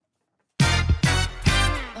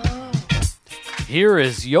Here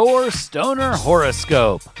is your Stoner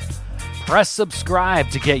Horoscope. Press subscribe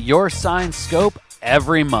to get your sign scope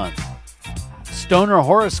every month. Stoner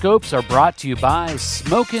Horoscopes are brought to you by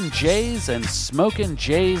Smokin' Jays and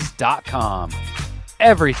SmokinJays.com.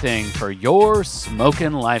 Everything for your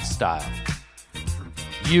smokin' lifestyle.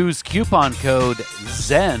 Use coupon code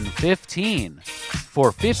ZEN15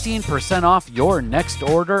 for 15% off your next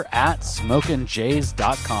order at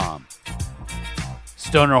SmokinJays.com.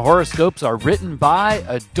 Stoner Horoscopes are written by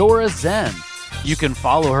Adora Zen. You can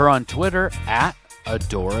follow her on Twitter at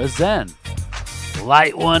Adora Zen.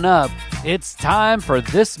 Light one up. It's time for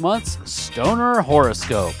this month's Stoner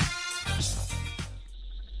Horoscope.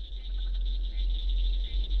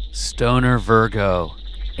 Stoner Virgo.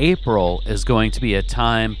 April is going to be a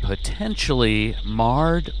time potentially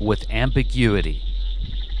marred with ambiguity.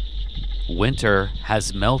 Winter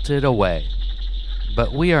has melted away,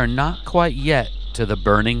 but we are not quite yet to the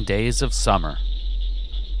burning days of summer.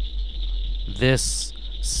 This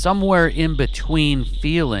somewhere in between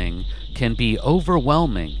feeling can be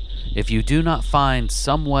overwhelming if you do not find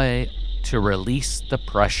some way to release the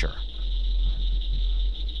pressure.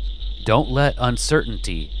 Don't let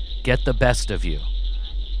uncertainty get the best of you.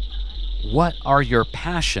 What are your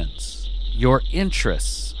passions, your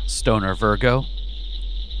interests, Stoner Virgo?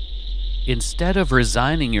 Instead of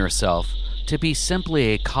resigning yourself to be simply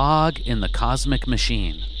a cog in the cosmic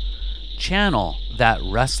machine, channel that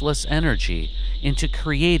restless energy into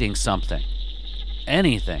creating something,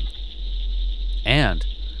 anything. And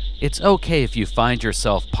it's okay if you find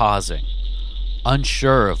yourself pausing,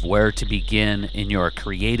 unsure of where to begin in your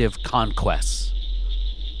creative conquests.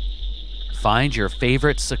 Find your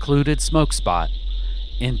favorite secluded smoke spot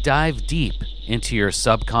and dive deep into your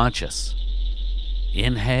subconscious.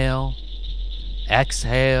 Inhale,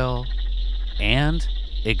 exhale, and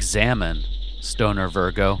examine, Stoner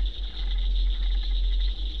Virgo.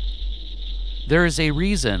 There is a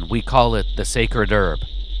reason we call it the sacred herb.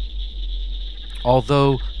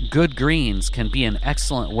 Although good greens can be an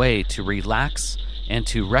excellent way to relax and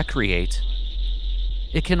to recreate,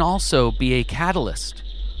 it can also be a catalyst,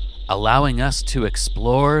 allowing us to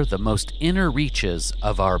explore the most inner reaches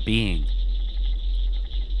of our being.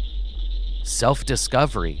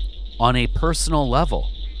 Self-discovery on a personal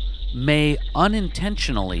level may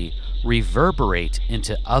unintentionally reverberate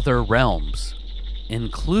into other realms,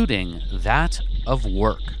 including that of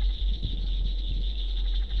work.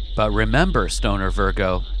 But remember, Stoner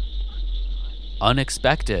Virgo,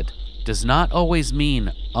 unexpected does not always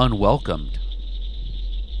mean unwelcomed.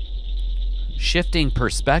 Shifting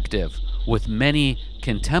perspective with many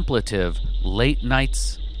contemplative late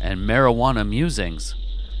nights and marijuana musings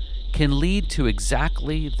can lead to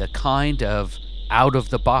exactly the kind of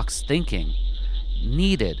out-of-the-box thinking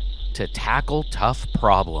needed to tackle tough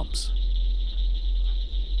problems.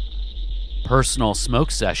 Personal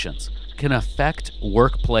smoke sessions can affect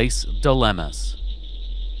workplace dilemmas.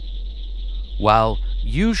 While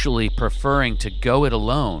usually preferring to go it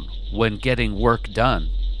alone when getting work done,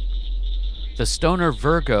 the Stoner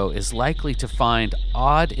Virgo is likely to find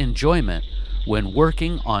odd enjoyment when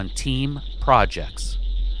working on team projects.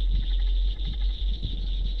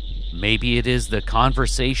 Maybe it is the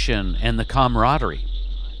conversation and the camaraderie.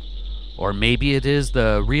 Or maybe it is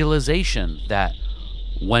the realization that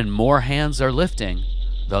when more hands are lifting,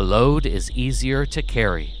 the load is easier to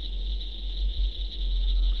carry.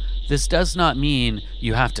 This does not mean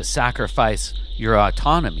you have to sacrifice your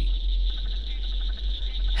autonomy.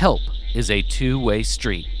 Help is a two-way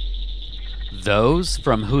street. Those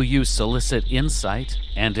from whom you solicit insight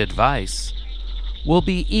and advice will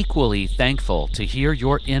be equally thankful to hear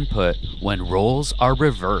your input when roles are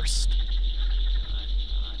reversed.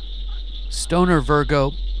 Stoner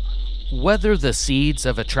Virgo, whether the seeds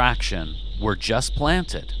of attraction were just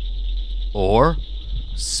planted or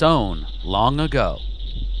sown long ago,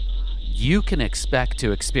 you can expect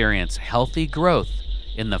to experience healthy growth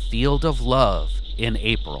in the field of love in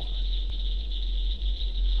April.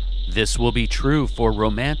 This will be true for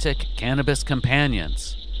romantic cannabis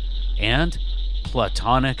companions and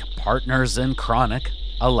platonic partners in chronic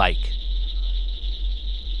alike.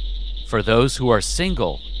 For those who are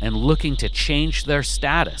single and looking to change their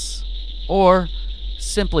status, or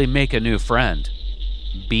simply make a new friend,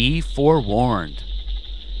 be forewarned.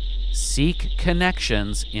 Seek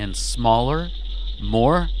connections in smaller,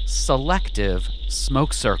 more selective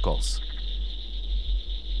smoke circles.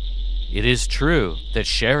 It is true that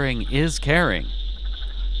sharing is caring,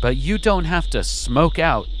 but you don't have to smoke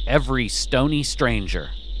out every stony stranger.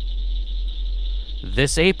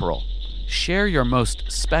 This April, share your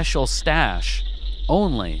most special stash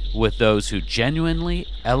only with those who genuinely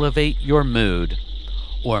elevate your mood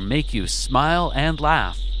or make you smile and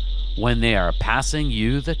laugh when they are passing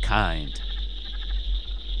you the kind.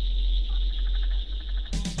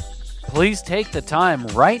 Please take the time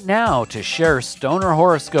right now to share Stoner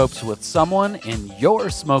Horoscopes with someone in your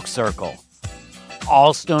smoke circle.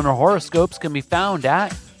 All Stoner Horoscopes can be found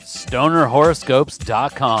at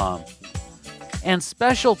stonerhoroscopes.com. And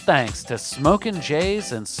special thanks to Smokin'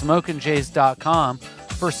 Jays and smokinjays.com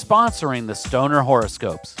for sponsoring the Stoner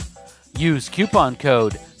Horoscopes. Use coupon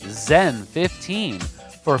code ZEN15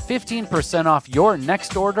 for 15% off your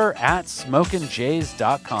next order at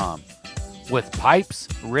smokinjays.com. With pipes,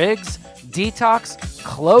 rigs, detox,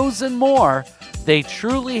 clothes, and more, they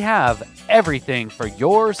truly have everything for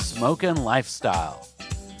your smoking lifestyle.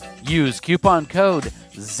 Use coupon code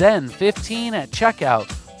ZEN15 at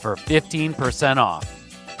checkout for 15% off.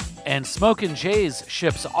 And Smokin' Jays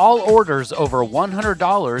ships all orders over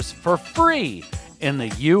 $100 for free in the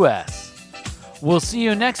U.S. We'll see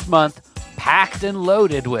you next month, packed and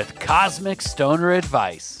loaded with cosmic stoner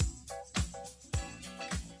advice.